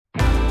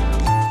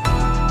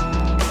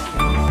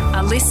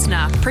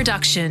listener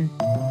production.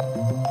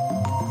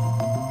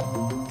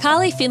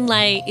 Carly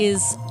Findlay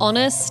is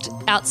honest,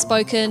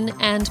 outspoken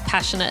and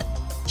passionate.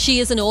 She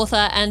is an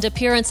author and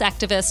appearance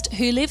activist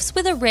who lives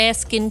with a rare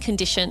skin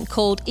condition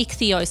called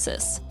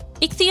ichthyosis.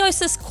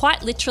 Ichthyosis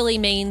quite literally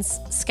means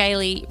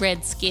scaly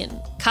red skin.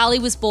 Carly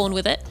was born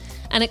with it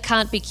and it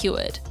can't be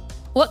cured.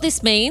 What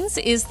this means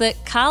is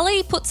that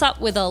Carly puts up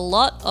with a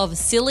lot of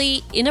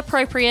silly,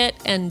 inappropriate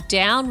and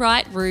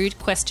downright rude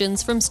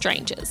questions from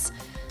strangers.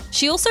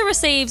 She also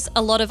receives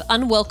a lot of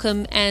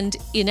unwelcome and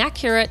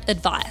inaccurate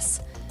advice.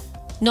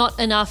 Not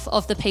enough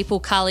of the people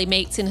Carly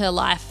meets in her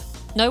life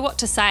know what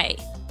to say.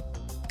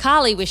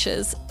 Carly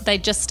wishes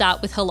they'd just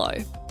start with hello.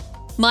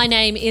 My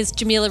name is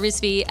Jamila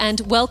Rizvi and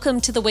welcome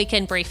to the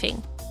Weekend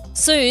Briefing.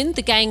 Soon,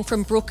 the gang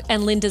from Brooke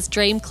and Linda's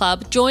Dream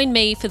Club join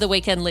me for the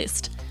weekend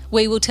list.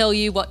 We will tell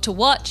you what to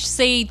watch,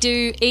 see,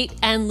 do, eat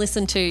and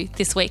listen to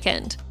this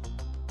weekend.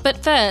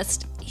 But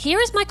first, here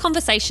is my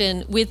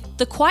conversation with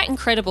the quite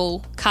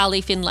incredible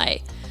Carly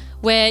Findlay,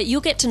 where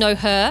you'll get to know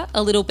her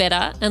a little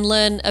better and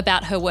learn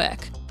about her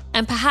work,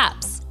 and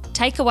perhaps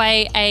take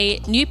away a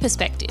new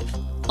perspective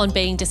on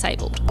being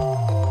disabled.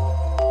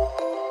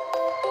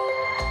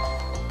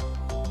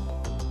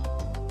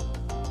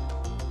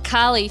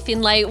 Carly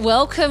Findlay,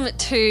 welcome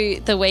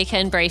to the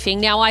Weekend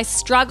Briefing. Now, I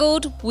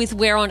struggled with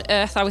where on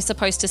earth I was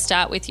supposed to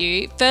start with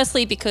you.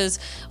 Firstly, because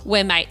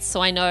we're mates,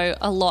 so I know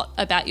a lot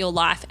about your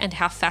life and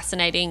how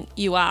fascinating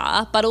you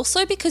are, but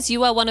also because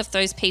you are one of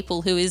those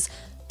people who is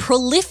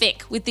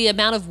prolific with the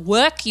amount of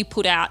work you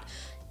put out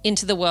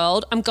into the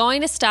world. I'm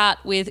going to start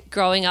with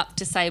growing up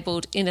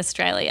disabled in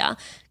Australia.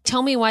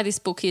 Tell me why this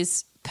book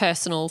is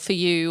personal for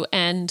you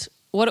and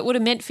what it would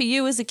have meant for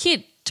you as a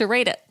kid to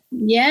read it.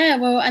 Yeah,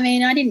 well, I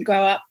mean, I didn't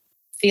grow up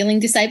feeling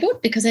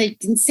disabled because I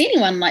didn't see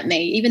anyone like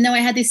me. Even though I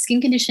had this skin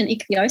condition,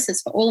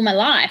 ichthyosis, for all of my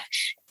life,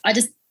 I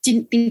just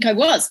didn't think I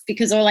was,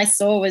 because all I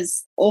saw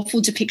was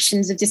awful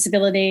depictions of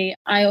disability.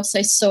 I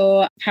also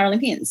saw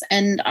Paralympians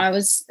and I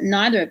was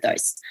neither of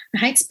those. I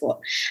hate sport.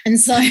 And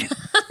so I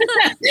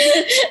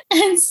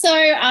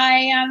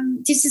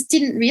just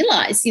didn't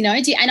realise, and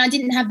I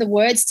didn't have the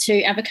words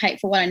to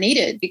advocate for what I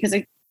needed because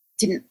I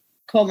didn't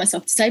call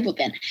myself disabled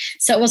then.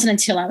 So it wasn't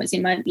until I was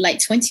in my late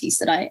 20s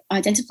that I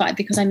identified,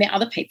 because I met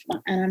other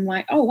people and I'm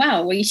like, oh,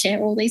 wow, we share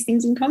all these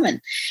things in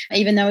common,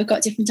 even though we've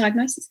got different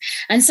diagnoses.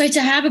 And so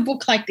to have a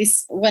book like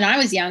this when I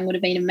was young would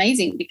have been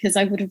amazing, because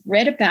I would have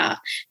read about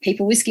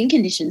people with skin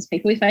conditions,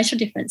 people with facial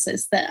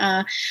differences that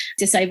are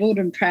disabled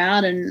and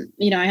proud and,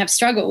 I have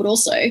struggled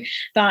also,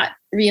 but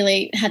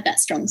really had that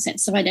strong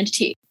sense of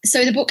identity.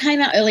 So the book came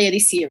out earlier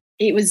this year.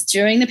 It was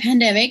during the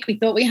pandemic. We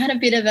thought we had a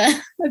bit of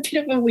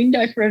a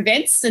window for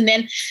events, and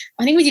then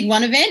I think we did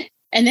one event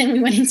and then we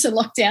went into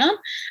lockdown.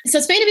 So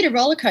it's been a bit of a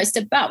roller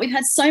coaster, but we've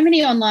had so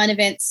many online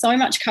events, so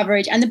much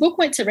coverage, and the book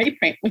went to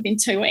reprint within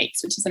 2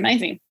 weeks, which is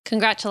amazing.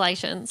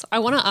 Congratulations. I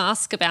want to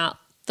ask about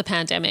the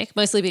pandemic,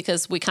 mostly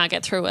because we can't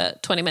get through a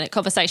 20-minute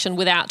conversation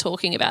without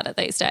talking about it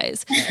these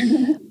days.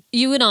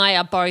 You and I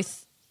are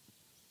both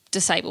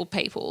disabled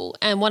people,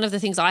 and one of the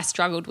things I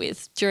struggled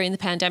with during the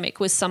pandemic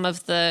was some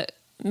of the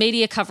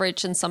media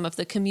coverage and some of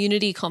the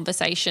community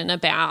conversation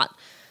about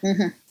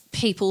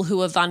people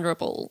who are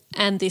vulnerable,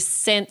 and this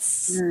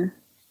sense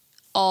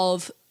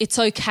of it's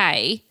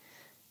okay,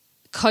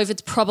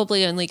 COVID's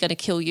probably only going to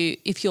kill you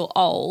if you're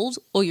old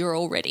or you're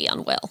already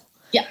unwell.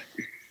 Yeah.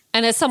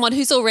 And as someone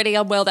who's already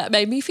unwell, that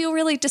made me feel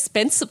really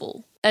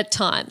dispensable at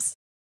times.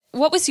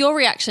 What was your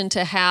reaction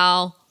to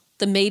how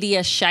the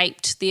media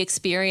shaped the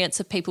experience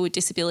of people with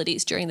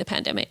disabilities during the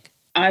pandemic?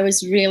 I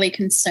was really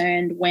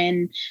concerned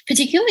when,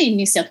 particularly in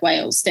New South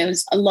Wales, there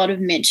was a lot of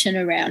mention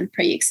around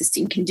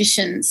pre-existing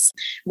conditions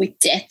with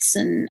deaths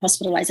and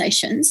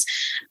hospitalisations.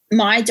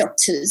 My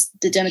doctors,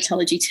 the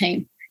dermatology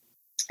team,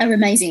 are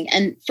amazing.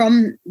 And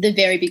from the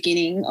very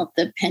beginning of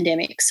the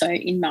pandemic, so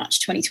in March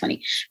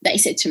 2020, they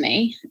said to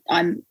me,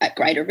 I'm at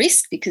greater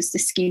risk because the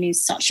skin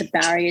is such a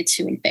barrier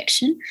to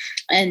infection.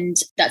 And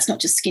that's not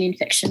just skin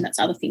infection, that's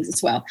other things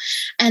as well.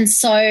 And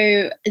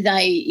so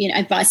they,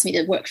 advised me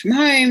to work from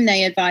home.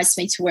 They advised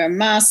me to wear a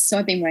mask. So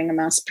I've been wearing a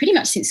mask pretty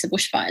much since the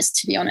bushfires,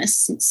 to be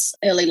honest, since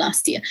early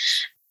last year.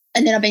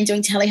 And then I've been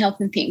doing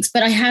telehealth and things.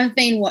 But I have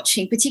been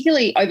watching,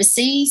 particularly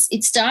overseas.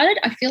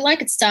 I feel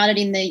like it started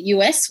in the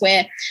US,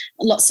 where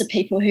lots of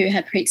people who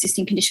had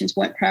pre-existing conditions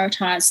weren't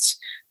prioritised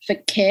for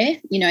care.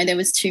 There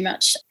was too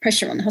much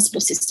pressure on the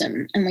hospital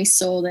system, and we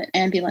saw that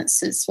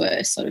ambulances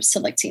were sort of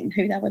selecting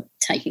who they were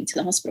taking to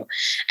the hospital.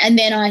 And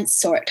then I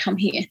saw it come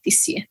here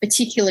this year,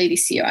 particularly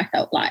this year. I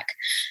felt like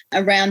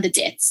around the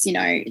deaths,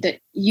 that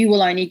you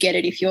will only get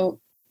it if you're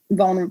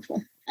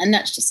vulnerable. And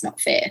that's just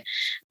not fair.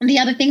 And the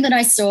other thing that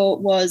I saw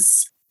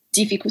was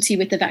difficulty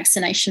with the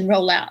vaccination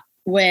rollout,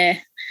 where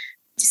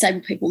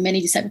many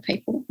disabled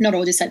people, not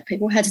all disabled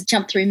people, had to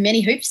jump through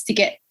many hoops to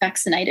get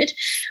vaccinated,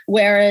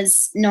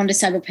 whereas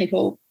non-disabled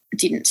people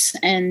didn't.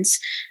 And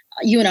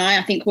you and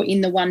I think, were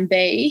in the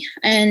 1B,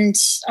 and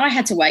I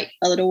had to wait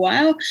a little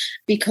while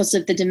because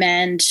of the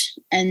demand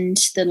and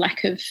the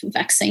lack of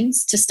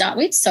vaccines to start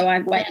with. So I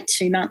waited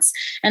 2 months.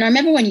 And I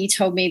remember when you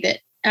told me that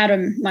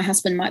Adam, my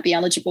husband, might be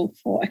eligible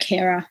for a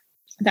carer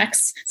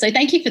vax. So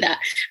thank you for that.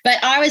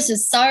 But I was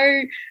just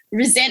so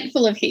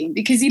resentful of him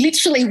because he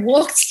literally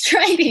walked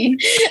straight in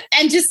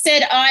and just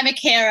said, I'm a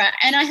carer.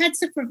 And I had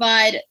to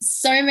provide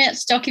so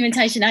much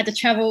documentation. I had to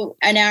travel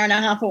an hour and a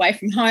half away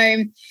from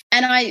home.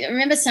 And I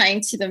remember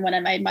saying to them when I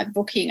made my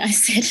booking, I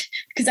said,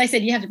 because I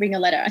said, you have to bring a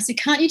letter. I said,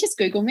 can't you just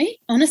Google me?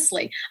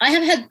 Honestly, I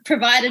have had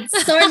provided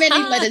so many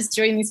letters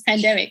during this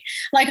pandemic.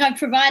 Like I've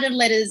provided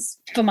letters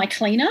for my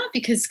cleaner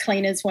because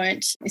cleaners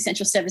weren't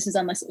essential services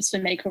unless it was for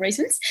medical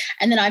reasons.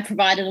 And then I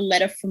provided a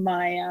letter for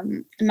my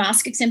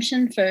mask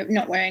exemption for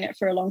not wearing it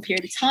for a long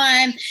period of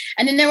time.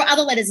 And then there were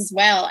other letters as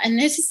well. And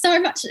there's just so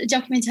much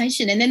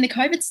documentation. And then the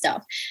COVID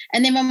stuff.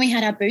 And then when we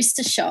had our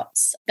booster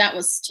shots, that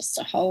was just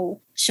a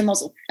whole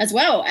schmozzle as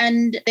well.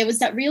 And there was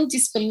that real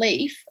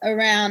disbelief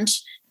around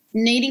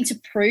needing to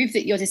prove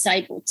that you're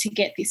disabled to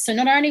get this. So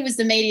not only was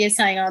the media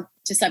saying, oh,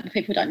 disabled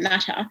people don't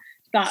matter,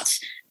 but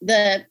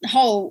the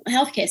whole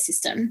healthcare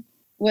system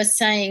was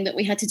saying that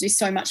we had to do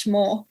so much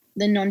more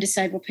than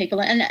non-disabled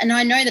people. And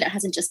I know that it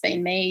hasn't just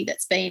been me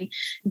that's been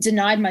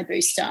denied my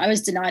booster. I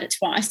was denied it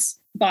twice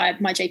by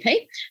my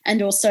GP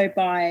and also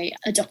by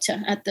a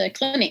doctor at the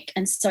clinic.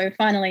 And so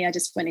finally I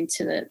just went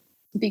into the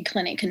big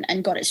clinic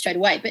and got it straight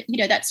away. But, you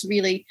know, that's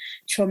really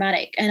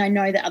traumatic. And I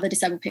know that other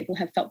disabled people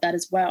have felt that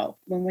as well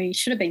when we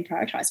should have been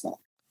prioritised more.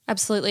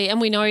 Absolutely. And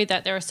we know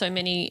that there are so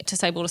many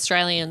disabled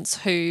Australians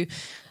who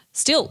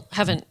still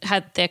haven't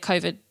had their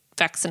COVID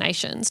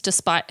vaccinations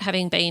despite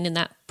having been in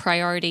that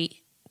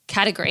priority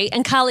category.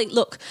 And Carly,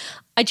 look,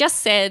 I just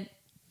said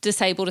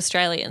disabled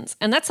Australians,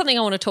 and that's something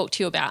I want to talk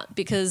to you about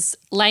because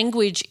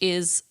language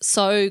is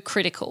so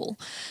critical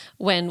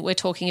when we're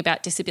talking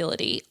about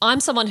disability.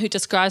 I'm someone who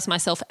describes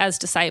myself as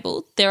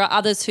disabled. There are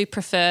others who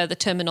prefer the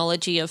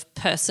terminology of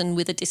person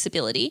with a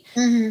disability.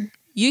 Mm-hmm.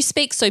 You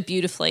speak so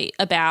beautifully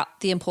about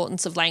the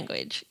importance of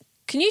language.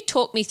 Can you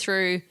talk me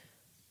through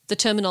the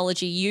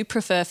terminology you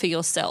prefer for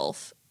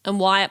yourself and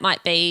why it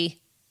might be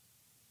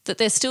that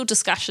there's still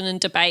discussion and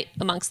debate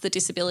amongst the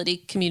disability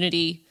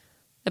community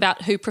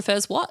about who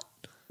prefers what?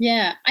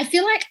 Yeah, I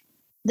feel like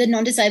the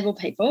non-disabled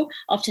people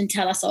often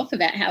tell us off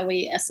about how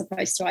we are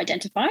supposed to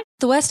identify.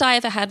 The worst I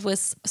ever had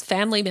was a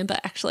family member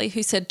actually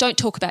who said, don't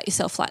talk about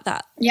yourself like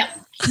that. Yeah,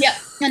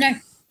 I know.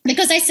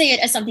 Because they see it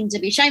as something to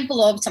be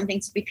shameful of, something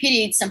to be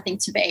pitied, something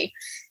to be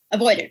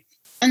avoided.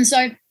 And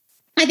so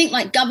I think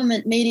like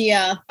government,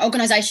 media,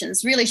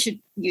 organisations really should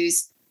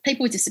use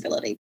people with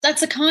disability.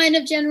 That's a kind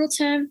of general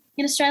term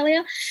in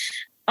Australia.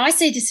 I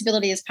see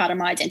disability as part of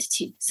my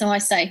identity. So I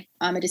say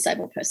I'm a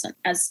disabled person,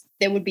 as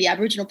there would be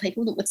Aboriginal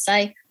people that would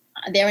say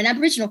they're an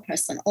Aboriginal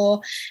person,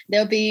 or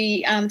there'll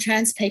be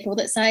trans people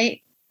that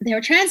say they're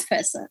a trans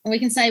person. And we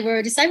can say we're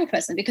a disabled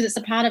person because it's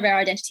a part of our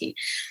identity.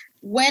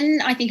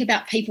 When I think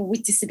about people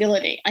with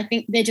disability, I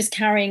think they're just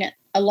carrying it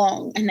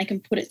along and they can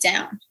put it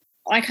down.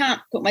 I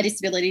can't put my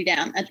disability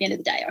down at the end of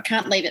the day. I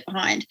can't leave it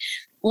behind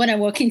when I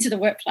walk into the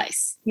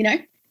workplace, you know.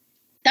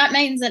 That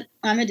means that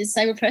I'm a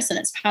disabled person.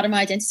 It's part of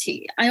my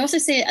identity. I also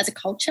see it as a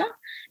culture.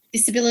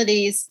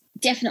 Disability is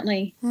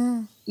definitely,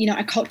 you know,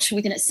 a culture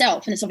within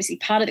itself, and it's obviously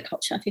part of the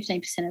culture.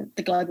 15% of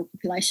the global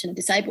population are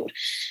disabled,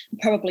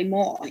 probably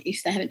more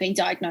if they haven't been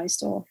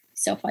diagnosed or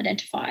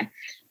self-identify.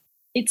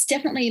 It's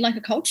definitely like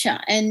a culture.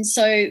 And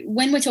so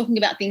when we're talking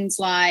about things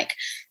like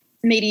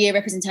media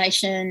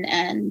representation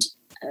and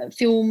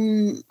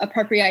film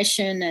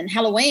appropriation and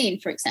Halloween,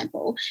 for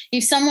example,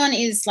 if someone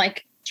is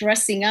like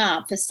dressing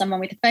up as someone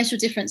with a facial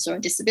difference or a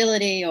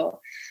disability, or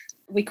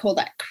we call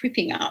that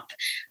cripping up,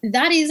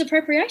 that is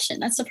appropriation.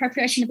 That's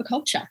appropriation of a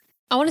culture.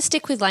 I want to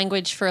stick with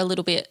language for a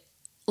little bit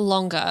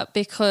longer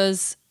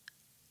because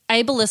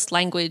ableist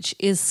language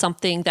is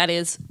something that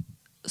is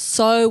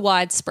so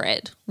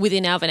widespread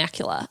within our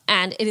vernacular,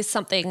 and it is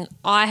something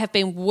I have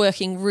been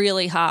working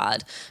really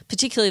hard,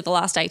 particularly the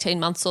last 18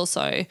 months or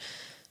so,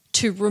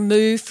 to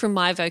remove from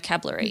my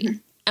vocabulary. Mm-hmm.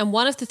 And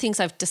one of the things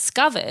I've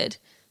discovered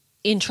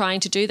in trying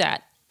to do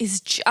that is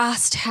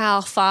just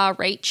how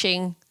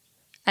far-reaching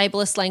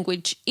ableist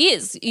language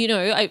is. You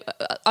know,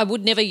 I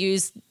would never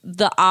use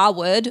the R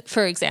word,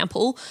 for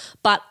example,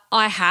 but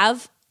I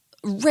have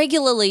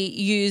regularly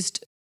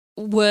used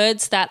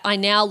words that I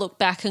now look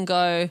back and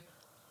go,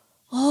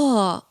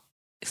 oh,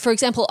 for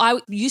example,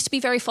 I used to be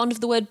very fond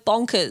of the word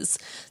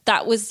bonkers.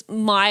 That was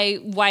my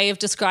way of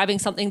describing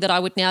something that I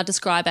would now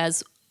describe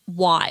as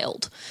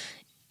wild.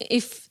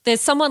 If there's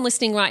someone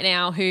listening right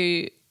now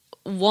who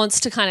wants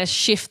to kind of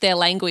shift their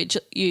language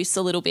use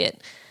a little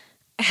bit,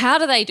 how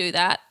do they do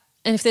that?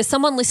 And if there's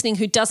someone listening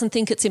who doesn't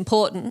think it's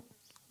important,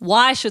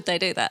 why should they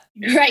do that?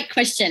 Great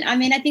question. I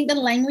mean, I think the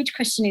language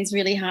question is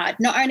really hard.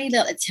 Not only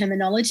the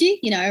terminology,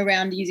 you know,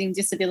 around using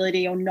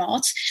disability or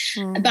not,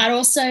 but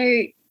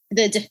also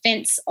the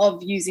defense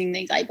of using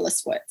these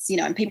ableist words, you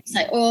know, and people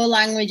say, oh,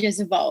 language has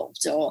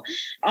evolved, or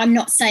I'm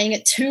not saying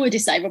it to a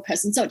disabled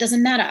person, so it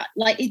doesn't matter.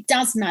 Like, it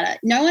does matter.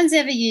 No one's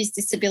ever used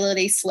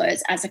disability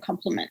slurs as a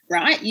compliment,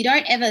 right? You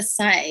don't ever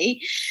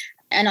say,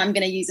 and I'm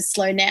going to use a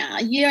slur now,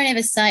 you don't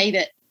ever say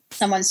that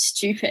someone's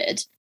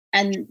stupid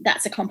and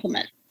that's a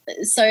compliment.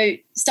 So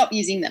stop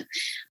using them.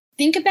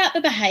 think about the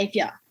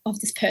behavior of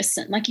this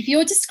person. Like if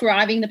you're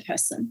describing the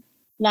person,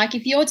 like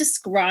if you're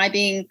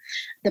describing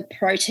the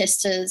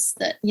protesters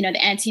that, the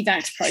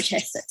anti-vax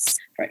protesters,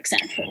 for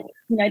example,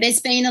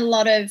 there's been a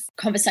lot of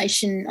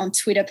conversation on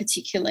Twitter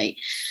particularly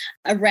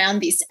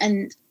around this,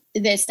 and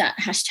there's that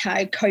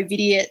hashtag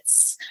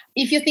COVIDiots.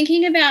 If you're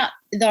thinking about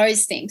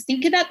those things,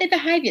 think about their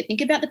behaviour,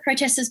 think about the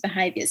protesters'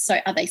 behaviours. So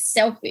are they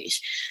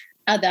selfish?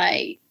 Are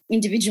they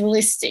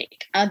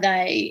individualistic? Are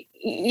they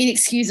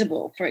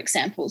inexcusable, for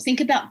example? Think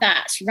about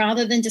that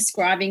rather than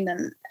describing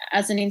them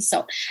as an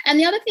insult. And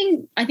the other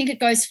thing, I think it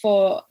goes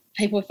for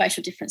people with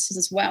facial differences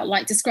as well,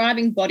 like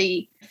describing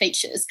body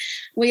features.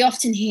 We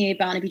often hear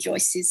Barnaby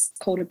Joyce is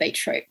called a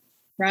beetroot,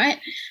 right?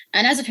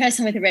 And as a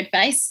person with a red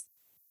face,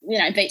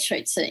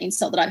 beetroot's an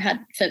insult that I've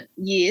had for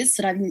years,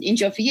 that I've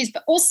endured for years,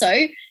 but also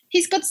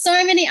he's got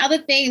so many other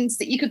things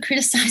that you could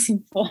criticise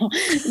him for,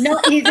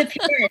 not his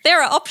appearance.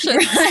 There are options.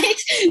 Right?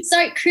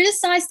 So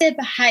criticise their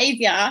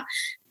behaviour.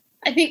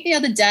 I think the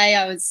other day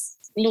I was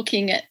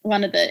looking at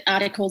one of the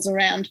articles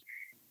around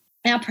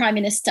our Prime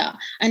Minister,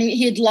 and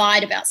he had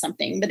lied about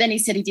something, but then he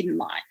said he didn't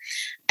lie.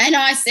 And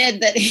I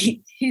said that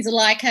he's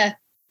like a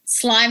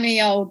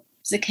slimy old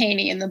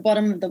zucchini in the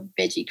bottom of the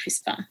veggie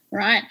crisper,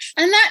 right?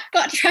 And that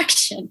got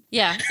traction.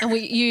 Yeah, and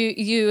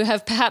you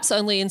have perhaps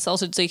only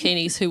insulted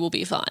zucchinis who will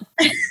be fine.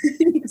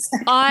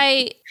 Exactly.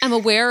 I am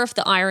aware of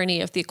the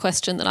irony of the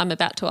question that I'm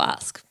about to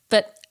ask,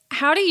 but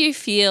how do you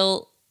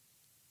feel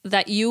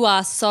that you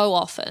are so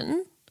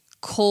often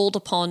called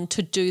upon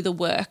to do the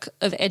work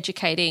of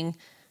educating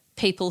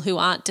people who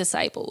aren't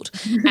disabled?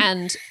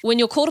 And when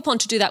you're called upon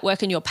to do that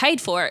work and you're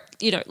paid for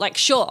it,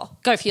 sure,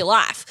 go for your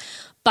life.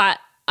 But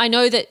I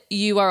know that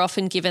you are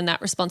often given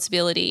that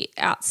responsibility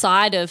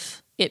outside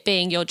of it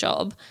being your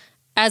job,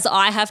 as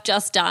I have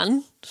just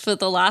done for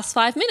the last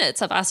 5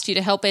 minutes. I've asked you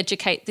to help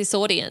educate this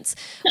audience.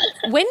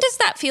 When does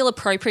that feel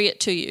appropriate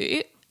to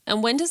you,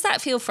 and when does that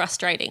feel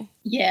frustrating?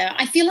 Yeah,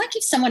 I feel like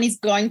if someone is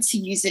going to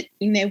use it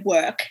in their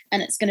work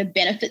and it's going to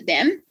benefit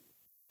them,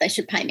 they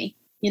should pay me,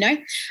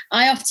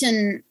 I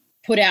often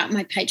put out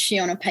my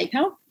Patreon or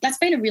PayPal. That's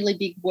been a really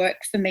big work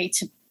for me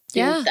to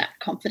build that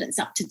confidence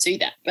up to do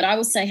that. But I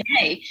will say,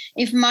 hey,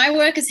 if my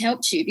work has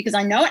helped you, because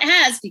I know it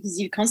has, because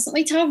you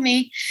constantly told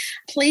me,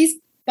 please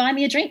buy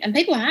me a drink. And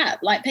people have.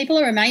 People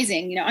are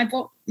amazing. I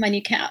bought my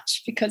new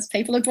couch because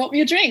people have bought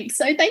me a drink.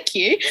 So thank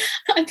you.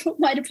 I put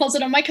my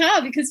deposit on my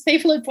car because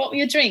people have bought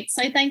me a drink.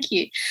 So thank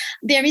you.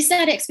 There is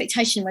that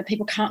expectation where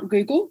people can't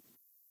Google.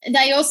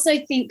 They also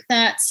think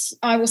that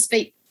I will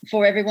speak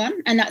for everyone,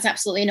 and that's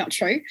absolutely not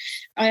true.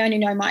 I only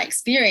know my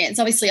experience.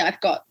 Obviously,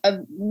 I've got a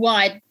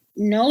wide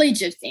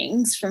knowledge of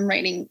things from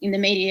reading in the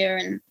media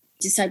and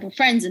disabled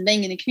friends and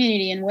being in the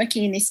community and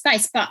working in this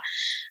space, but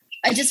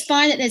I just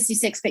find that there's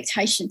this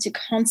expectation to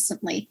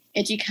constantly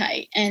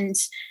educate, and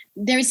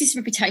there is this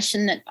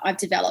reputation that I've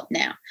developed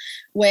now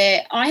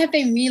where I have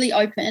been really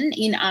open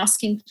in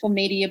asking for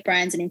media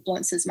brands and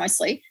influencers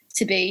mostly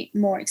to be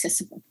more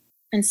accessible.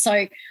 And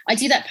so I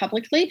do that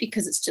publicly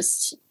because it's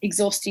just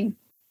exhausting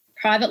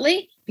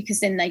privately, because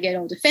then they get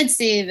all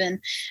defensive, and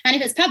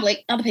if it's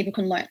public, other people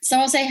can learn. So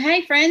I'll say,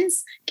 hey,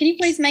 friends, can you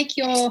please make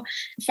your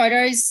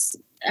photos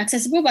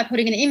accessible by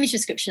putting an image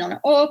description on it?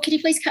 Or can you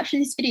please caption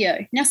this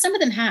video? Now, some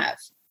of them have,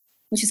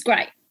 which is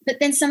great, but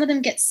then some of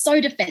them get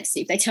so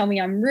defensive. They tell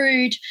me I'm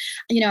rude.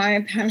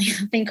 Apparently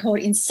I've been called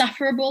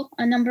insufferable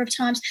a number of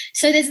times.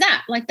 So there's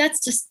that.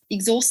 That's just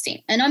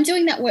exhausting. And I'm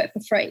doing that work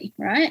for free,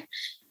 right?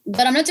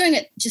 But I'm not doing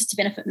it just to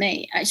benefit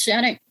me. Actually,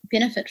 I don't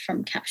benefit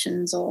from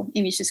captions or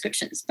image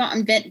descriptions, but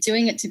I'm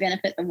doing it to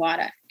benefit the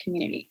wider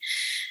community.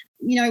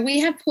 We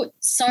have put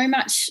so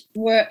much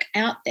work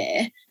out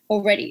there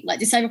already,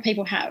 disabled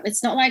people have.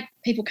 It's not like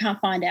people can't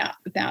find out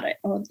about it,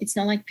 or it's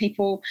not like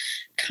people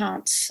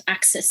can't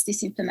access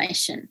this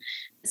information.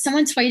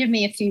 Someone tweeted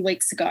me a few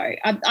weeks ago.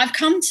 I've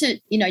come to,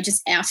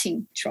 just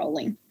outing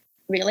trolling,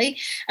 really.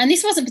 And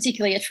this wasn't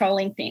particularly a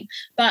trolling thing,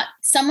 but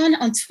someone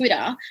on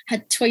Twitter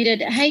had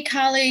tweeted, hey,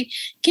 Carly,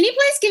 can you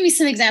please give me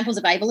some examples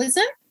of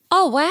ableism?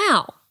 Oh,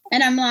 wow.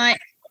 And I'm like,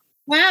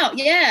 wow,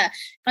 yeah.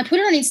 I put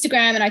it on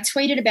Instagram and I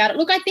tweeted about it.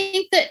 Look, I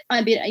think that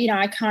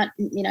I can't,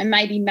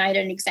 maybe made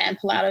an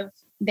example out of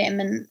them,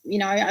 and,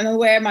 I'm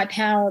aware of my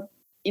power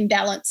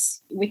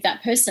imbalance with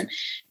that person.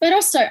 But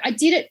also I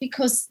did it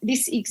because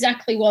this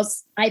exactly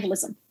was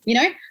ableism,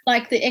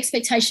 the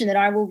expectation that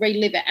I will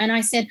relive it. And I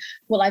said,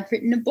 well, I've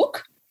written a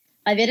book.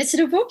 I've edited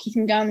a book. You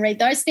can go and read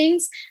those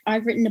things.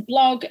 I've written a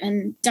blog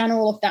and done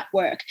all of that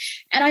work.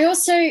 And I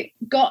also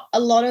got a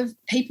lot of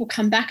people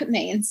come back at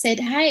me and said,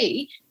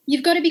 hey,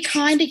 you've got to be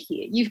kinder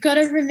here. You've got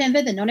to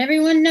remember that not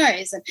everyone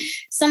knows. And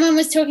someone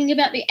was talking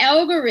about the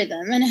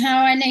algorithm and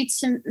how I need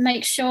to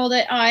make sure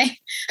that I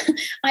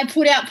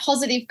put out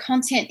positive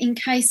content in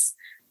case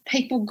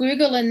people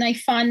Google and they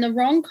find the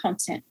wrong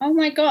content. Oh,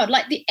 my God,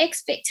 the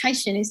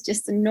expectation is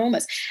just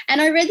enormous. And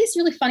I read this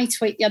really funny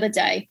tweet the other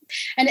day,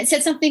 and it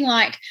said something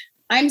like,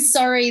 I'm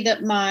sorry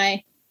that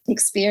my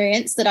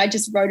experience that I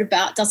just wrote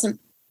about doesn't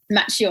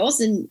match yours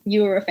and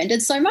you were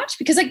offended so much,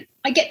 because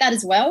I get that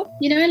as well.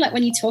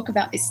 When you talk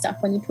about this stuff,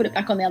 when you put it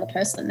back on the other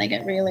person, they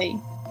get really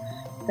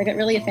They get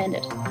really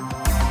offended.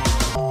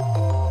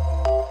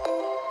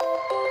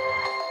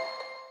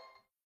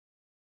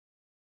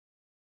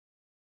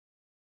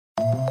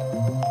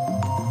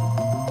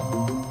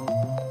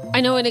 I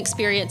know an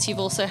experience you've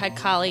also had,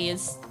 Carly,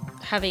 is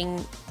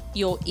having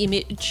your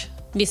image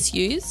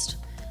misused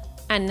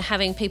and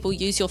having people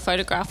use your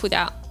photograph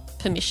without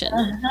permission.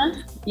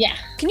 Yeah.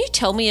 Can you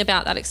tell me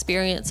about that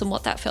experience and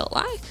what that felt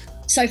like?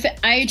 So for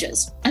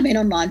ages, I've been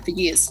online for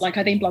years. Like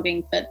I've been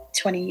blogging for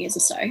 20 years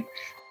or so.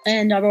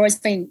 And I've always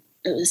been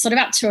sort of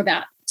up to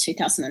about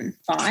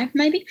 2005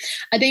 maybe.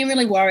 I've been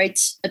really worried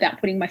about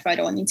putting my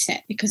photo on the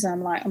internet because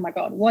I'm like, oh my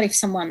God, what if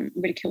someone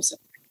ridicules it?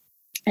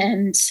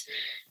 And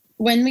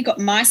when we got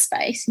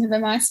MySpace,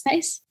 remember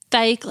MySpace?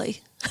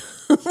 Vaguely.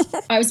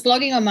 I was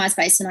blogging on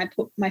MySpace and I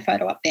put my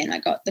photo up then. I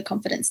got the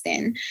confidence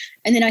then.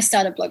 And then I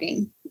started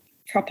blogging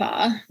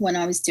proper when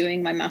I was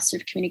doing my Master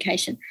of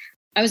Communication.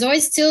 I was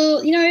always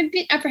still, a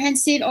bit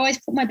apprehensive, always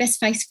put my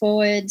best face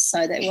forward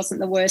so that it wasn't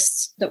the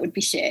worst that would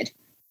be shared.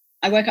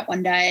 I woke up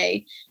one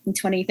day in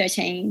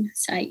 2013,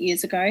 so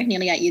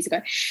nearly 8 years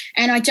ago,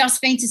 and I'd just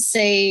been to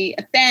see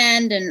a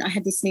band and I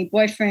had this new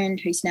boyfriend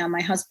who's now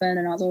my husband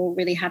and I was all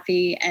really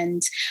happy,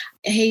 and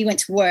he went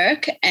to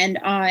work and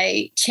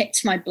I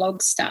checked my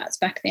blog stats.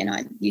 Back then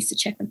I used to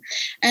check them,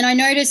 and I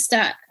noticed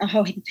that a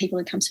whole heap of people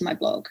had come to my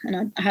blog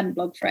and I hadn't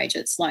blogged for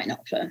ages, like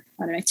not for,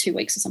 2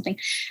 weeks or something.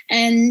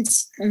 And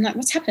I'm like,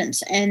 what's happened?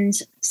 And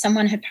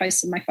someone had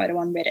posted my photo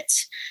on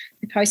Reddit.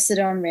 They posted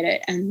it on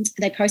Reddit and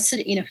they posted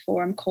it in a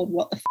forum called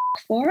What the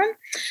F Forum.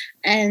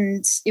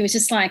 And it was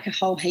just like a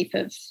whole heap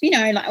of,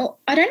 I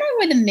don't know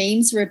whether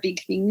memes were a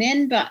big thing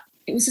then, but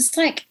it was just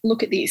like,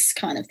 look at this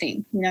kind of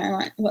thing,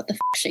 like what the F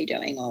is she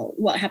doing or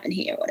what happened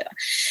here or whatever.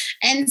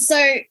 And so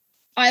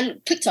I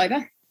clicked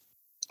over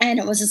and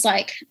it was just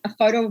like a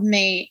photo of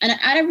me and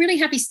at a really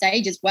happy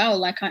stage as well.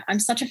 Like I'm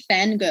such a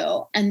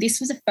fangirl, and this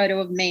was a photo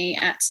of me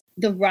at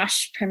the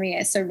Rush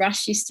premiere. So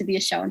Rush used to be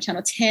a show on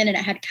Channel 10 and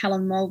it had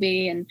Callum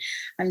Mulvey and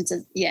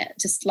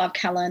just love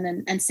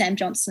Callan and Sam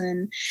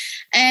Johnson.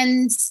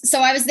 And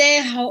so I was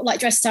there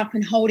dressed up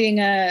and holding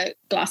a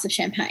glass of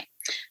champagne,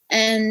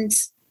 and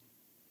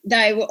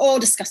they were all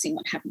discussing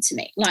what happened to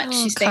me. Like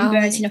she's been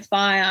burnt in a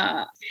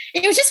fire.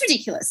 It was just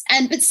ridiculous.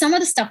 But some of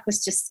the stuff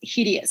was just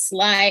hideous.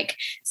 Like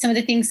some of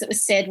the things that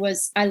was said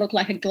was, I look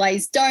like a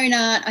glazed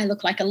donut. I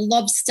look like a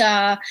lobster.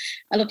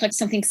 I look like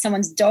something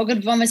someone's dog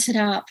had vomited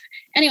up.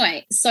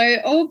 Anyway, so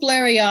all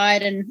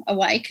blurry-eyed and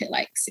awake at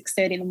like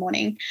 6:30 in the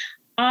morning,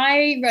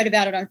 I wrote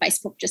about it on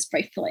Facebook just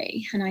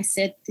briefly. And I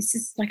said, this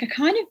is like, I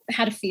kind of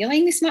had a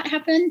feeling this might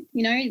happen,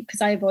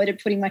 because I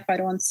avoided putting my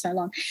photo on so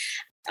long.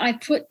 I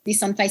put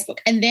this on Facebook,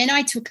 and then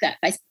I took that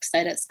Facebook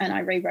status and I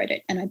rewrote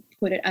it and I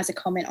put it as a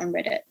comment on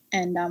Reddit,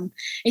 and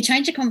it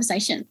changed the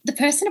conversation. The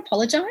person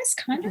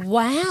apologised, kind of.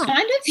 Wow.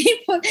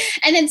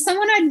 And then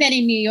someone I'd met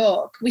in New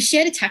York, we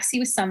shared a taxi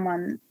with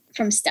someone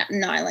from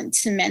Staten Island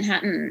to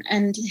Manhattan,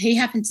 and he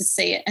happened to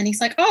see it and he's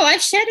like, oh,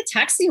 I've shared a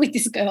taxi with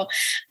this girl.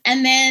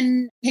 And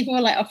then people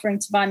were like offering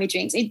to buy me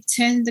drinks. It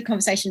turned the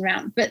conversation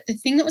around. But the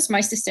thing that was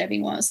most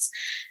disturbing was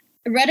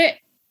Reddit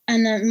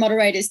and the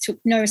moderators took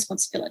no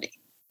responsibility.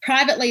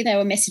 Privately, they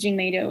were messaging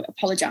me to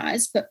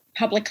apologise, but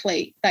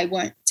publicly they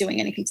weren't doing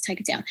anything to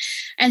take it down.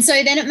 And so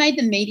then it made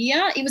the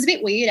media. It was a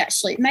bit weird,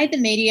 actually. It made the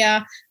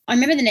media. I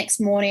remember the next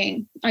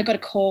morning I got a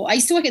call. I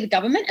used to work at the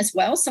government as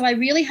well, so I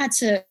really had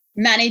to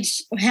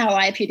manage how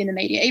I appeared in the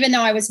media. Even though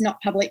I was not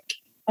public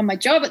on my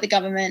job at the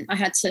government, I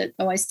had to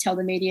always tell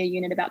the media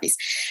unit about this.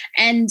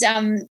 And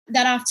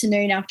that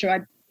afternoon, after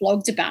I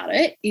blogged about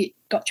it, it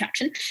got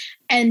traction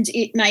and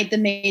it made the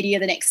media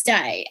the next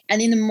day.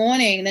 And in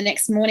the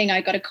next morning,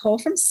 I got a call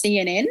from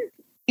CNN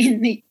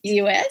in the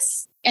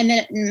US, and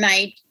then it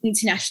made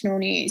international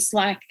news,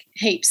 like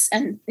heaps.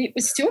 And it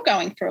was still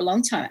going for a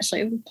long time,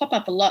 actually. It would pop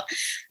up a lot.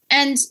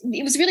 And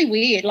it was really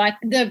weird. Like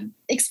the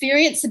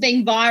experience of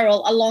being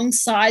viral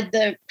alongside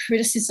the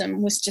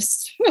criticism was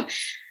just,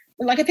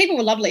 like, people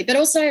were lovely, but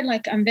also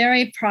like I'm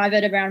very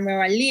private around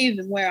where I live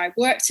and where I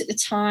worked at the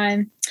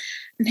time.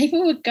 And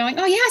people were going,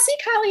 oh, yeah, I see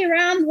Carly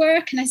around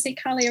work and I see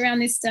Carly around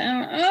this day.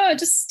 Oh,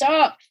 just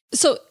stop.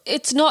 So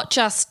it's not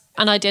just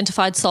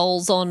unidentified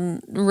souls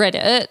on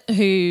Reddit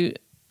who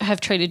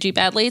have treated you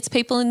badly. It's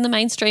people in the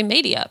mainstream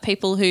media,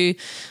 people who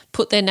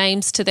put their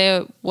names to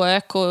their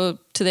work or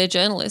to their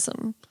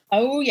journalism.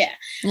 Oh, yeah.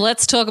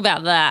 Let's talk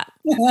about that.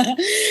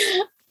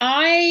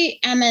 I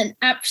am an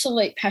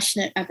absolute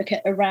passionate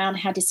advocate around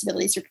how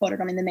disability is reported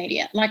on in the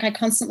media. Like, I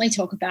constantly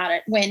talk about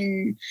it.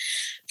 When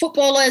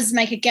footballers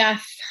make a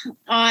gaffe,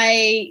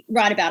 I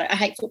write about it. I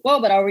hate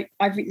football, but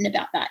I've written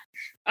about that.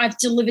 I've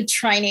delivered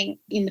training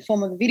in the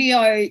form of a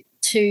video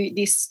to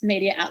this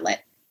media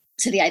outlet,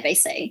 to the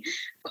ABC,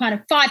 kind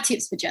of 5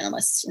 tips for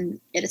journalists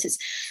and editors.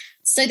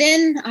 So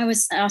then I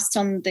was asked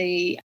on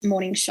the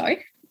morning show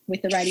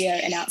with the radio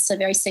announcer,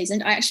 very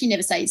seasoned. I actually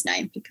never say his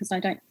name because I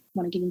don't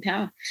want to give him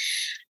power.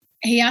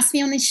 He asked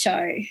me on this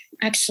show,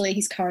 actually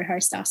his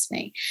co-host asked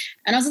me,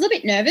 and I was a little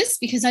bit nervous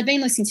because I'd been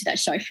listening to that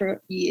show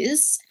for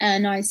years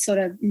and I sort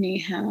of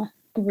knew how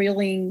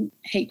grilling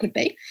he could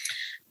be.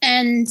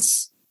 And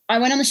I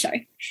went on the show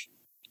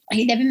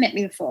He never met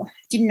me before,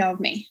 didn't know of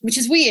me, which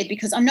is weird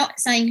because I'm not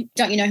saying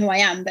don't you know who I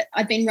am, but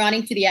I've been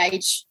writing for The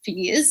Age for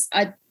years.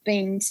 I've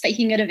been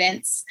speaking at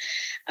events.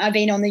 I've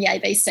been on the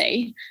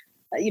ABC,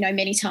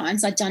 many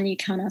times. I'd done You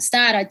Can't Ask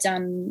That. I'd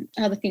done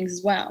other things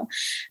as well.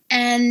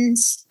 And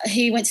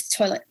he went to the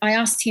toilet. I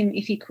asked him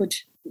if he could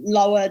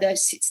lower the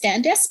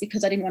sit-stand desk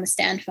because I didn't want to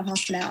stand for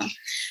half an hour.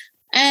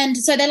 And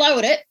so they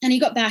lowered it and he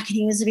got back and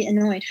he was a bit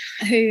annoyed.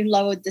 Who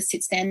lowered the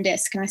sit-stand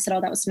desk? And I said,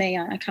 that was me.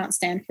 I can't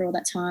stand for all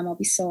that time. I'll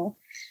be sore.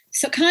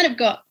 So it kind of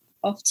got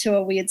off to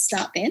a weird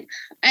start then.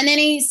 And then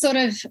he sort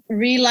of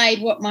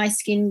relayed what my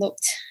skin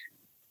looked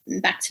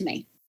back to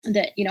me,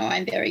 that,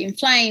 I'm very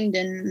inflamed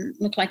and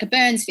look like a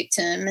burns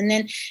victim. And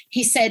then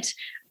he said,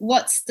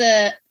 what's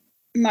the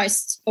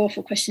most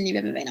awful question you've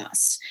ever been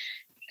asked?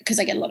 Because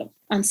I get a lot of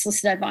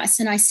unsolicited advice.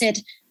 And I said,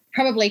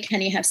 probably,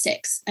 can you have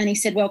sex? And he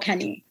said, well,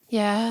 can you?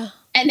 Yeah.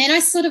 And then I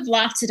sort of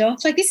laughed it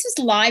off. Like, this is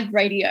live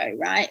radio,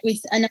 right, with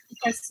another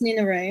person in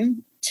the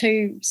room,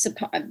 two,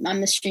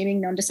 I'm assuming,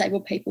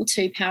 non-disabled people,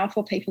 two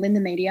powerful people in the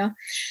media.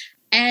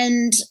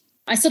 And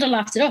I sort of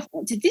laughed it off.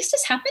 Did this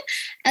just happen?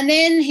 And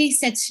then he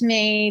said to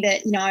me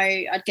that,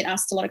 I'd get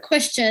asked a lot of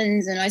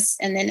questions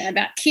and then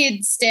about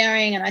kids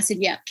staring. And I said,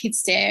 yeah, kids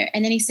stare.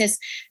 And then he says,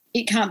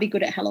 it can't be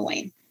good at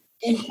Halloween,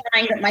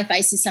 implying that my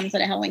face is some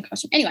sort of Halloween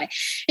costume. Anyway,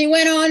 he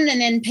went on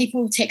and then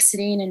people texted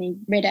in and he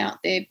read out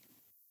their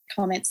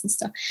comments and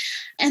stuff.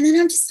 And then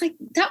I'm just like,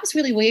 that was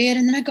really weird.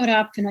 And then I got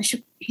up and I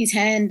shook his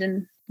hand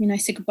and,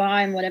 said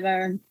goodbye and whatever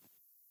and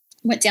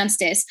went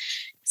downstairs.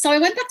 So I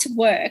went back to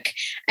work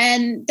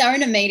and they were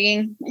in a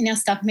meeting, in our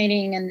staff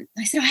meeting, and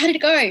I said, how did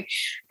it go?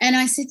 And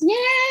I said,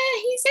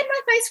 yeah, he said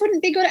my face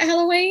wouldn't be good at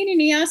Halloween and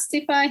he asked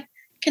if I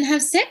can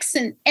have sex,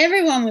 and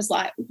everyone was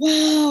like,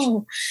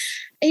 whoa.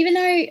 Even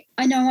though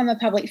I know I'm a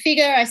public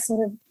figure, I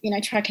sort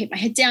of, try to keep my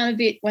head down a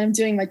bit when I'm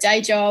doing my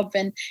day job,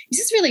 and it's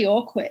just really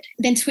awkward.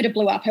 Then Twitter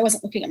blew up. I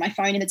wasn't looking at my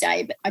phone in the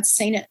day, but I'd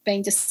seen it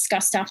being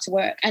discussed after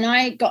work, and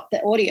I got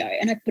the audio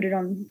and I put it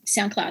on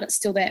SoundCloud. It's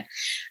still there.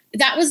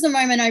 That was the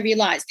moment I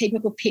realised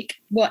people could pick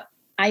what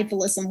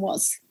ableism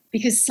was,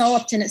 because so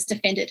often it's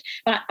defended.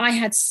 But I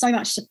had so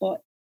much support.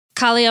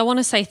 Carly, I want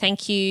to say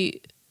thank you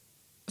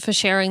for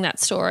sharing that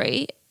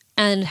story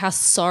and how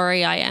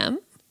sorry I am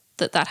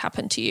that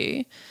happened to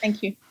you.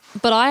 Thank you.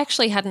 But I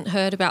actually hadn't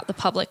heard about the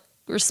public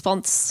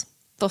response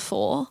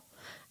before,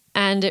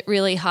 and it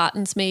really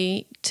heartens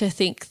me to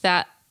think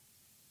that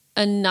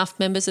enough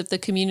members of the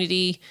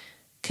community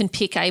can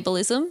pick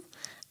ableism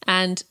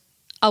and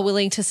are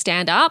willing to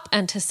stand up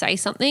and to say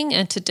something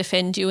and to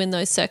defend you in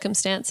those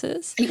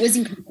circumstances. It was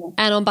incredible.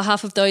 And on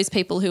behalf of those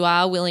people who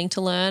are willing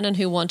to learn and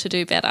who want to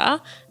do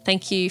better,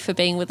 thank you for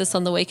being with us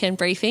on the Weekend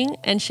Briefing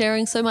and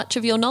sharing so much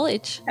of your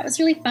knowledge. That was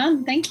really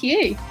fun. Thank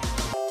you.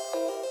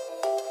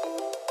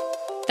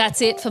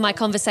 That's it for my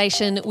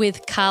conversation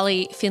with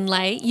Carly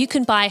Findlay. You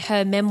can buy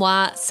her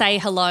memoir, Say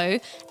Hello,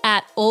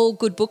 at all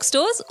good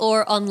bookstores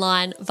or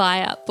online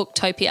via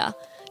Booktopia.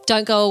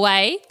 Don't go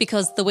away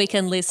because the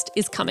weekend list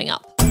is coming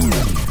up.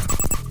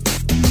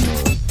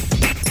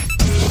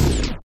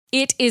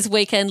 It is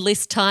weekend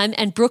list time,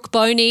 and Brooke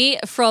Boney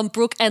from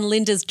Brooke and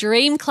Linda's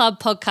Dream Club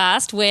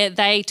podcast, where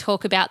they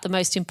talk about the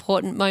most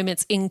important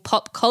moments in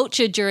pop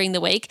culture during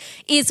the week,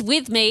 is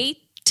with me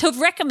to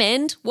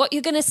recommend what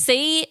you're going to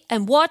see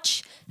and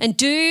watch and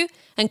do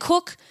and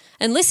cook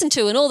and listen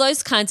to and all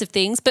those kinds of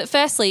things. But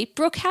firstly,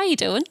 Brooke, how are you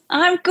doing?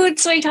 I'm good,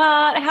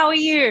 sweetheart. How are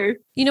you?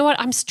 You know what?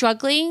 I'm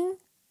struggling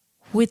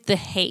with the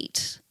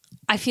heat.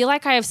 I feel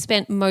like I have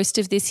spent most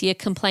of this year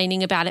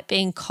complaining about it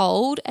being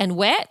cold and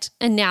wet,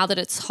 and now that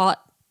it's hot,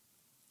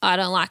 I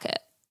don't like it.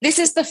 This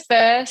is the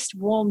first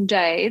warm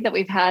day that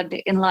we've had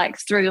in like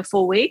 3 or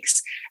 4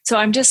 weeks. So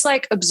I'm just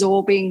like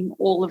absorbing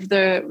all of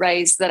the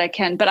rays that I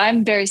can, but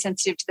I'm very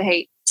sensitive to the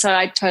heat. So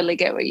I totally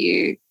get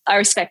I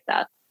respect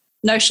that.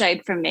 No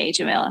shade from me,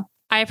 Jamila.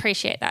 I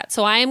appreciate that.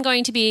 So I am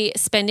going to be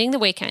spending the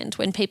weekend,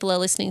 when people are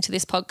listening to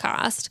this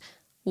podcast,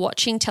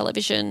 watching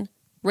television,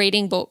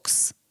 reading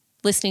books,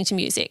 listening to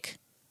music.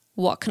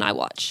 What can I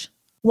watch?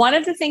 One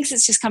of the things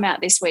that's just come out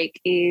this week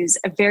is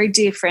a very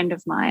dear friend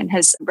of mine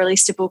has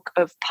released a book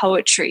of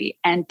poetry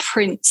and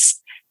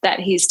prints that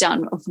he's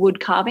done of wood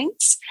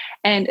carvings,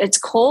 and it's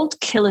called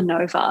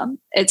Killanova.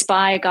 It's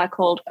by a guy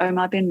called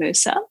Omar bin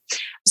Musa.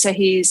 So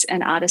he's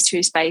an artist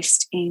who's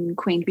based in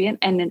Queanbeyan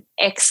and an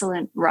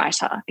excellent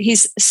writer.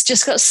 He's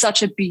just got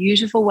such a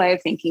beautiful way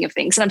of thinking of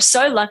things, and I'm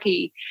so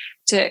lucky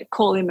to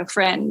call him a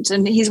friend.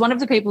 And he's one of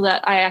the people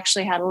that I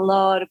actually had a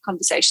lot of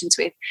conversations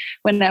with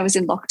when I was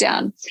in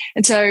lockdown.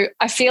 And so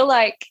I feel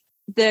like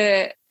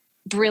the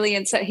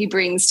brilliance that he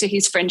brings to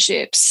his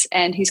friendships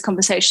and his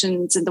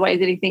conversations and the way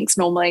that he thinks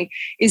normally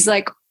is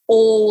like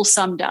all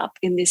summed up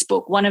in this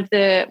book. One of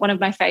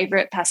my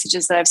favorite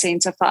passages that I've seen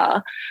so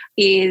far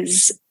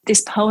is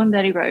this poem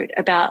that he wrote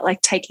about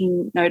like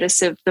taking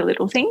notice of the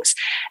little things.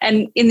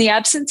 And in the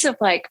absence of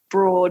like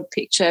broad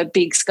picture,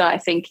 big sky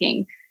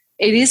thinking,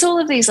 it is all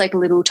of these like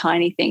little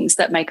tiny things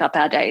that make up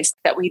our days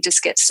that we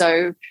just get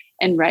so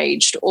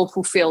enraged or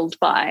fulfilled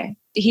by.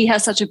 he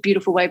has such a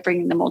beautiful way of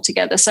bringing them all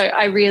together. So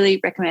I really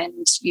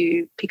recommend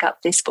you pick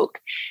up this book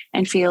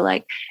and feel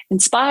like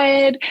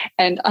inspired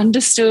and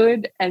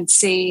understood and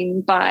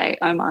seen by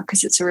Omar,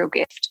 because it's a real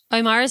gift.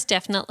 Omar is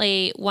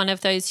definitely one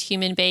of those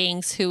human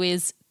beings who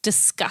is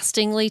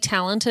disgustingly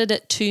talented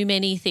at too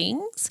many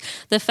things.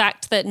 The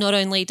fact that not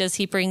only does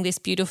he bring this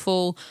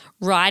beautiful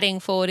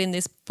writing forward in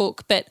this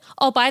book, but,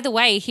 oh, by the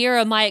way, here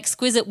are my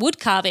exquisite wood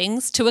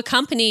carvings to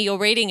accompany your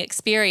reading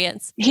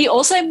experience. He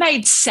also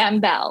made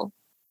sambal.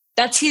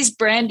 That's his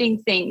branding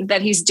thing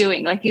that he's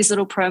doing, like his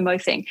little promo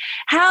thing.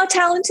 How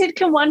talented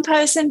can one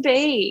person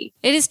be?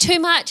 It is too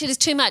much. It is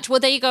too much. Well,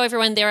 there you go,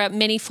 everyone. There are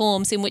many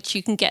forms in which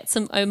you can get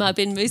some Omar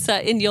bin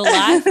Musa in your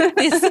life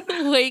this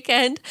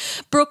weekend.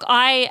 Brooke,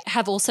 I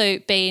have also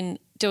been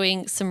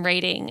doing some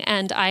reading,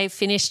 and I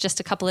finished just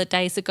a couple of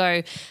days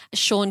ago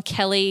Sean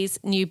Kelly's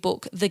new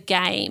book, The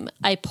Game,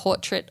 a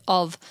portrait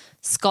of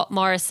Scott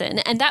Morrison.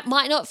 And that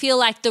might not feel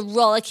like the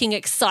rollicking,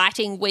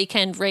 exciting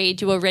weekend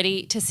read you are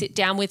ready to sit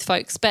down with,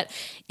 folks, but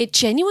it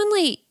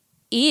genuinely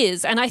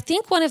is. And I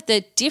think one of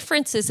the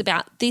differences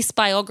about this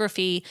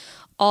biography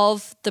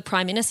of the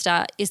Prime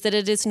Minister is that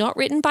it is not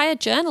written by a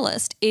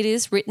journalist. It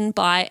is written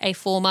by a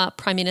former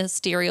prime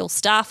ministerial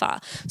staffer.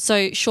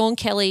 So Sean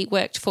Kelly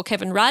worked for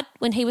Kevin Rudd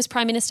when he was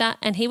Prime Minister,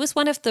 and he was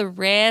one of the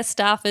rare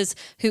staffers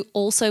who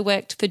also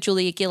worked for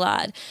Julia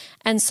Gillard.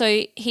 And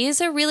so he is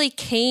a really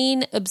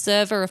keen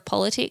observer of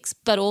politics,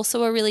 but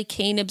also a really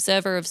keen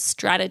observer of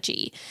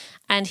strategy.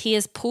 And he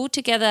has pulled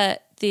together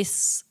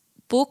this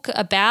book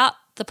about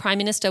the Prime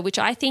Minister, which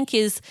I think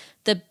is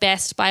the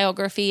best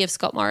biography of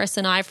Scott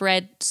Morrison I've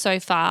read so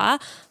far.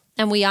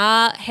 And we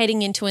are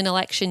heading into an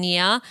election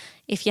year.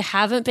 If you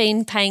haven't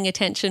been paying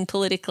attention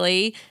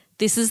politically,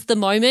 this is the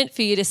moment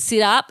for you to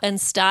sit up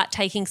and start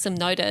taking some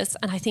notice.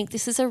 And I think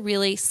this is a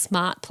really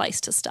smart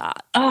place to start.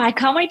 Oh, I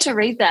can't wait to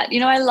read that.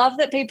 I love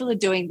that people are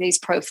doing these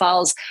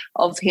profiles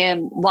of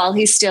him while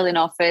he's still in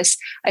office.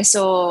 I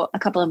saw a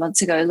couple of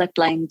months ago, Lech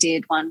Blaine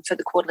did one for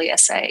the Quarterly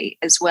Essay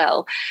as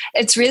well.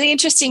 It's really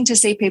interesting to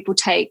see people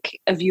take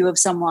a view of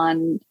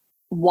someone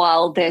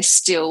while they're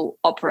still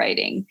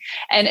operating.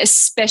 And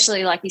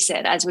especially, like you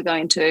said, as we're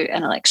going to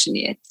an election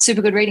year.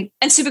 Super good reading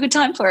and super good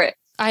time for it.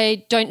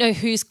 I don't know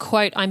whose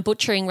quote I'm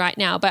butchering right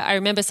now, but I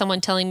remember someone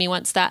telling me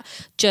once that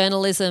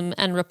journalism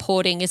and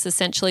reporting is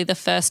essentially the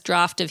first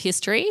draft of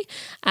history.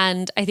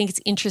 And I think it's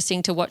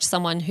interesting to watch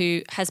someone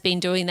who has been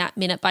doing that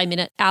minute by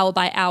minute, hour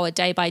by hour,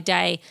 day by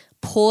day,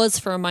 pause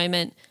for a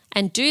moment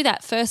and do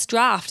that first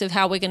draft of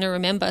how we're going to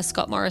remember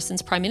Scott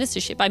Morrison's prime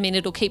ministership. I mean,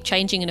 it'll keep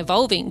changing and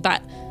evolving,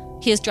 but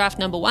here's draft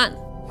number one.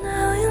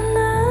 Now you'll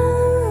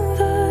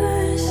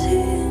never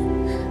see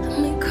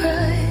me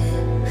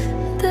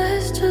cry.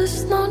 There's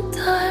just no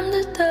time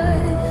to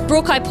die.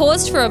 Brooke, I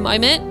paused for a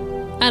moment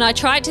and I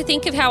tried to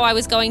think of how I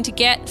was going to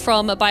get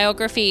from a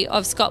biography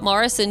of Scott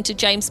Morrison to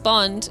James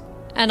Bond,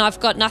 and I've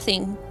got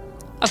nothing.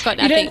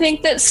 You don't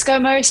think that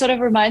ScoMo sort of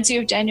reminds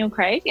you of Daniel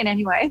Craig in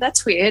any way?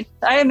 That's weird.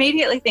 I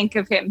immediately think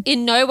of him.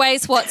 In no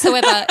ways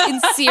whatsoever. In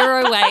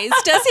zero ways.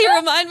 Does he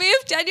remind me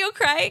of Daniel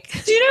Craig?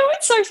 Do you know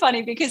what's so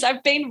funny? Because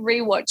I've been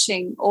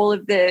rewatching all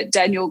of the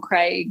Daniel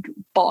Craig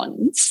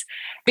Bonds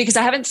because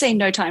I haven't seen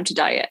No Time to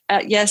Die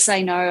yet. Yes,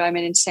 I know I'm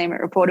an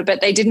entertainment reporter,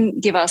 but they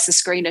didn't give us a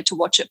screener to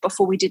watch it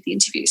before we did the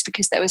interviews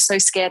because they were so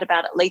scared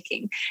about it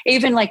leaking.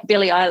 Even like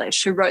Billie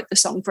Eilish, who wrote the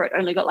song for it,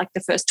 only got like the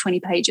first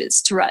 20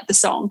 pages to write the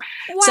song.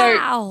 Wow.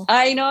 So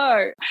I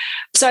know.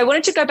 So I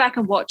wanted to go back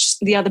and watch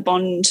the other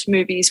Bond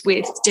movies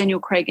with Daniel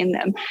Craig in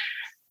them.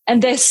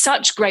 And they're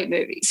such great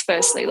movies,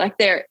 firstly. Like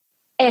they're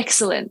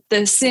excellent. The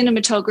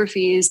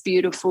cinematography is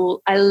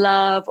beautiful. I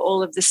love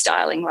all of the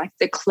styling, like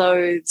the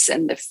clothes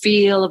and the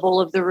feel of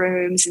all of the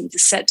rooms and the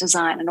set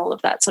design and all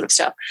of that sort of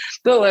stuff.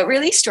 But what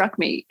really struck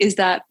me is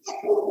that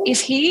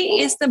if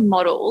he is the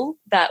model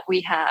that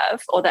we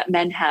have or that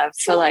men have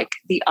for like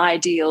the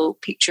ideal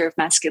picture of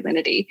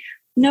masculinity,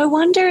 no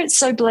wonder it's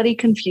so bloody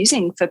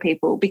confusing for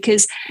people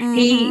because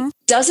he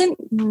doesn't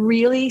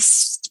really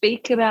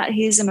speak about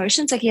his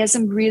emotions. Like he has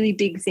some really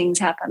big things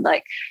happen.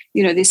 Like,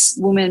 this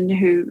woman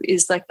who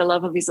is like the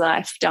love of his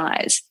life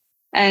dies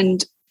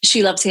and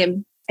she loves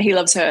him. He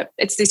loves her.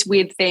 It's this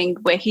weird thing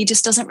where he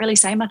just doesn't really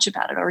say much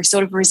about it, or he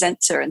sort of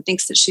resents her and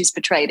thinks that she's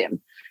betrayed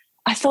him.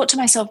 I thought to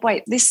myself,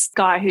 wait, this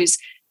guy who's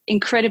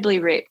incredibly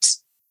ripped,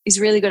 is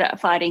really good at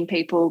fighting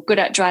people, good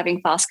at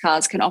driving fast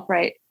cars, can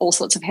operate all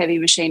sorts of heavy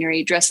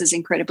machinery, dresses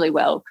incredibly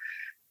well.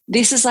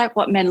 This is like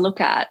what men look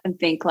at and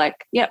think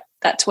like, yep,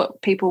 that's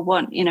what people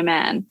want in a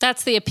man.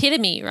 That's the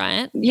epitome,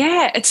 right?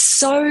 Yeah, it's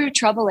so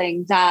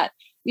troubling that,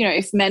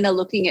 if men are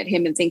looking at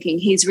him and thinking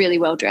he's really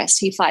well dressed,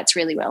 he fights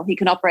really well, he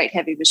can operate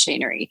heavy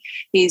machinery,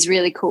 he's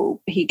really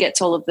cool, he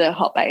gets all of the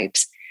hot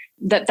babes,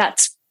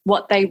 that's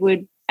what they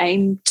would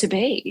aim to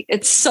be.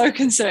 It's so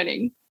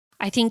concerning.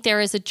 I think there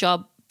is a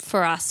job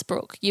for us,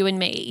 Brooke, you and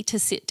me, to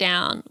sit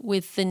down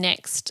with the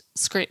next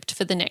script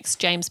for the next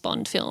James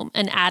Bond film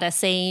and add a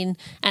scene,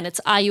 and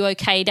it's Are You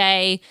Okay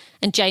Day,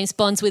 and James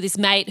Bond's with his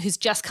mate who's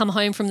just come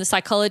home from the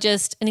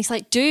psychologist and he's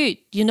like, dude,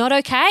 you're not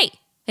okay.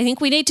 I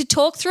think we need to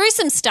talk through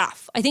some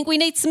stuff. I think we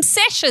need some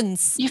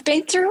sessions. You've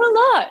been through a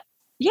lot.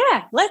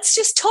 Yeah, let's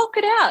just talk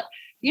it out.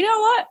 You know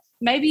what?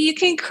 Maybe you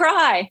can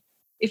cry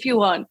if you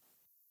want.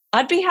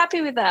 I'd be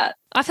happy with that.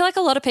 I feel like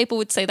a lot of people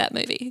would see that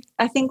movie.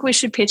 I think we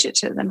should pitch it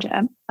to them,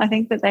 Jam. I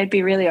think that they'd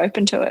be really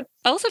open to it.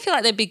 I also feel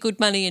like there'd be good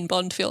money in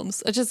Bond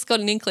films. I just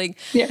got an inkling.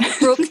 Yeah.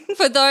 Brooke,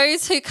 for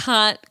those who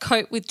can't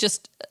cope with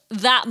just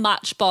that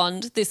much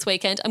Bond this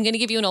weekend, I'm going to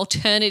give you an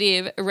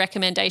alternative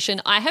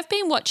recommendation. I have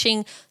been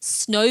watching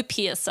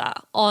Snowpiercer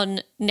on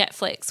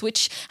Netflix,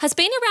 which has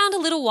been around a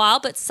little while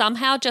but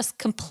somehow just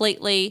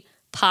completely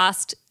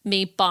passed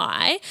me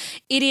by.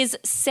 It is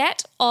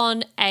set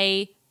on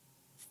a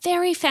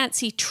very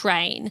fancy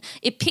train.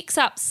 It picks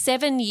up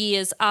 7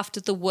 years after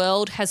the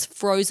world has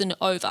frozen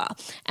over,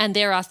 and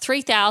there are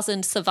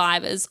 3,000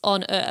 survivors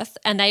on Earth,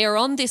 and they are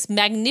on this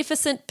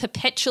magnificent,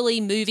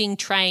 perpetually moving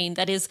train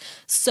that is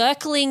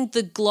circling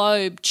the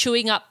globe,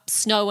 chewing up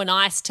snow and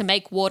ice to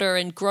make water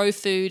and grow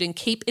food and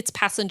keep its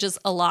passengers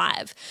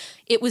alive.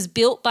 It was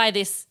built by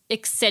this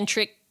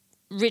eccentric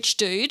rich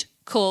dude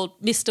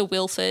called Mr.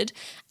 Wilford,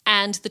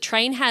 and the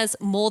train has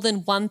more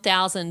than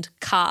 1,000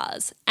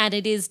 cars, and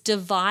it is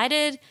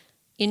divided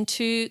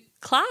into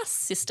class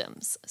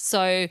systems.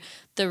 So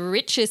the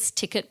richest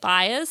ticket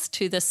buyers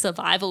to the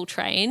survival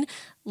train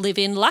live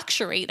in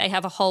luxury. They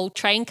have a whole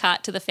train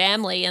cart to the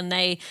family, and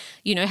they,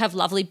 have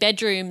lovely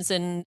bedrooms,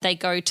 and they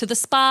go to the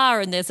spa,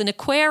 and there's an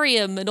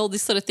aquarium and all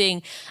this sort of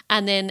thing.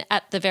 And then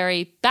at the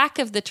very back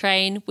of the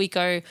train, we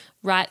go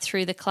right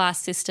through the class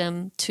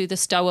system to the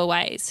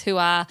stowaways, who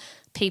are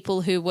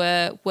people who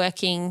were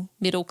working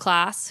middle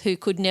class who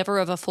could never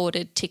have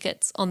afforded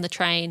tickets on the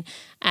train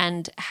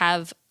and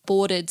have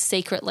boarded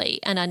secretly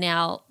and are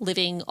now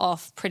living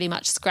off pretty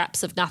much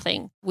scraps of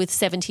nothing with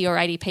 70 or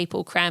 80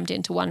 people crammed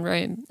into one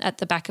room at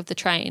the back of the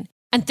train.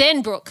 And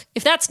then, Brooke,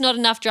 if that's not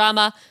enough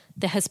drama,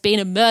 there has been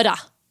a murder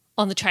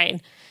on the train,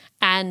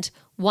 and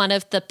one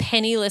of the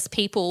penniless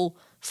people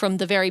from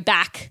the very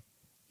back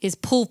is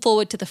pulled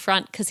forward to the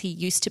front because he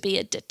used to be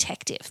a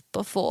detective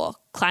before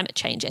climate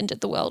change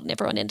ended the world and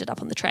everyone ended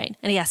up on the train,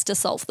 and he has to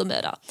solve the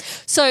murder.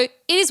 So it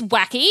is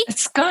wacky.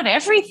 It's got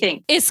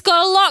everything. It's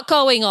got a lot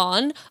going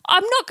on.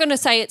 I'm not going to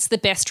say it's the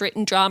best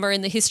written drama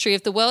in the history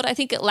of the world. I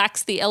think it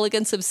lacks the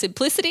elegance of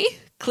simplicity,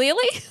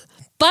 clearly,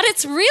 but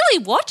it's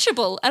really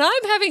watchable, and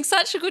I'm having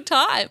such a good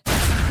time.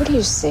 What do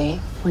you see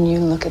when you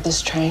look at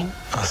this train?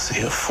 I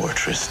see a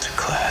fortress to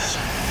class.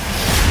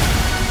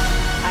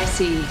 I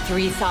see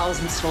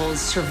 3,000 souls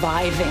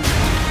surviving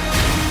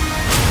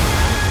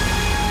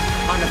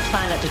on a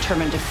planet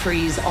determined to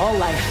freeze all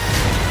life.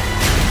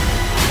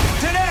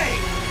 Today,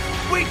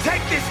 we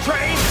take this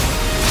train.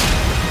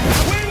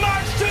 We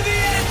march to the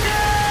end.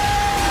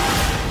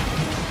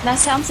 That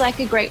sounds like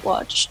a great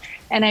watch.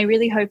 And I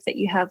really hope that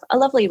you have a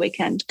lovely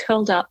weekend,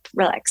 curled up,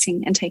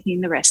 relaxing, and taking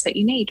the rest that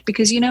you need.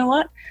 Because you know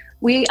what?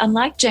 We,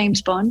 unlike James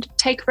Bond,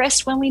 take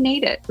rest when we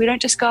need it. We don't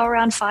just go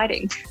around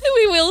fighting.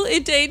 We will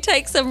indeed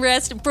take some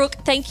rest. Brooke,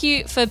 thank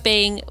you for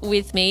being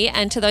with me.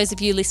 And to those of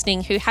you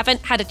listening who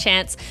haven't had a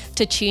chance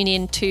to tune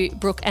in to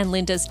Brooke and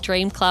Linda's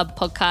Dream Club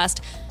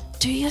podcast,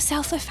 do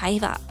yourself a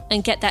favour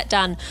and get that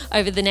done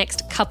over the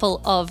next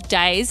couple of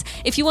days.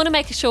 If you want to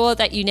make sure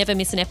that you never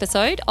miss an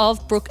episode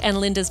of Brooke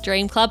and Linda's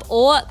Dream Club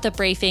or The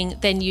Briefing,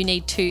 then you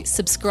need to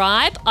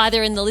subscribe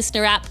either in the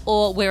Listener app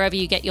or wherever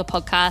you get your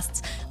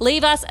podcasts.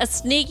 Leave us a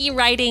sneaky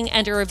rating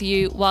and a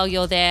review while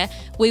you're there.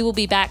 We will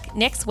be back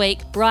next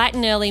week, bright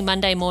and early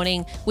Monday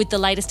morning, with the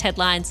latest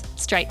headlines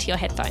straight to your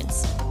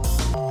headphones.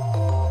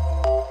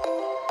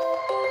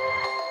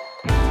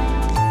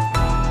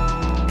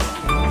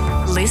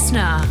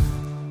 Listener.